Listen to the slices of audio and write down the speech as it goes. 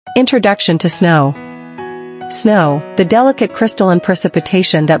Introduction to snow. Snow, the delicate crystalline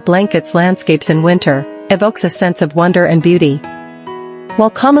precipitation that blankets landscapes in winter, evokes a sense of wonder and beauty. While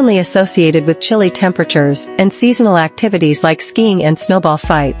commonly associated with chilly temperatures and seasonal activities like skiing and snowball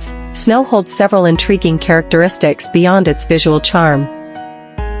fights, snow holds several intriguing characteristics beyond its visual charm.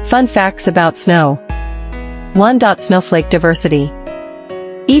 Fun facts about snow. 1. Snowflake diversity.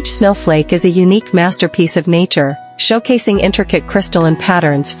 Each snowflake is a unique masterpiece of nature, showcasing intricate crystalline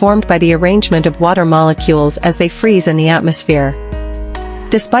patterns formed by the arrangement of water molecules as they freeze in the atmosphere.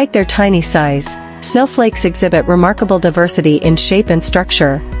 Despite their tiny size, snowflakes exhibit remarkable diversity in shape and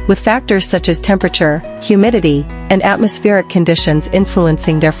structure, with factors such as temperature, humidity, and atmospheric conditions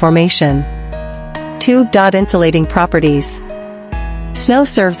influencing their formation. 2. Insulating properties. Snow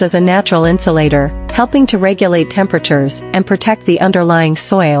serves as a natural insulator, helping to regulate temperatures and protect the underlying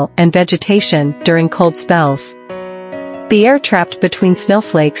soil and vegetation during cold spells. The air trapped between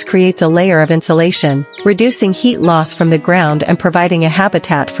snowflakes creates a layer of insulation, reducing heat loss from the ground and providing a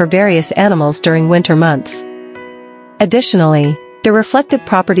habitat for various animals during winter months. Additionally, the reflective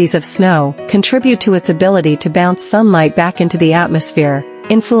properties of snow contribute to its ability to bounce sunlight back into the atmosphere,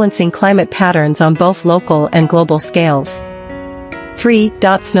 influencing climate patterns on both local and global scales. 3.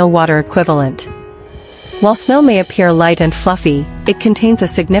 Snow water equivalent. While snow may appear light and fluffy, it contains a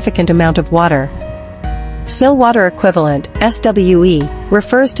significant amount of water. Snow water equivalent, SWE,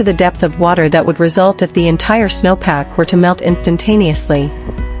 refers to the depth of water that would result if the entire snowpack were to melt instantaneously.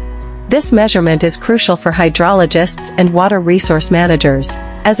 This measurement is crucial for hydrologists and water resource managers,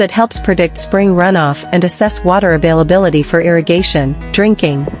 as it helps predict spring runoff and assess water availability for irrigation,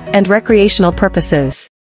 drinking, and recreational purposes.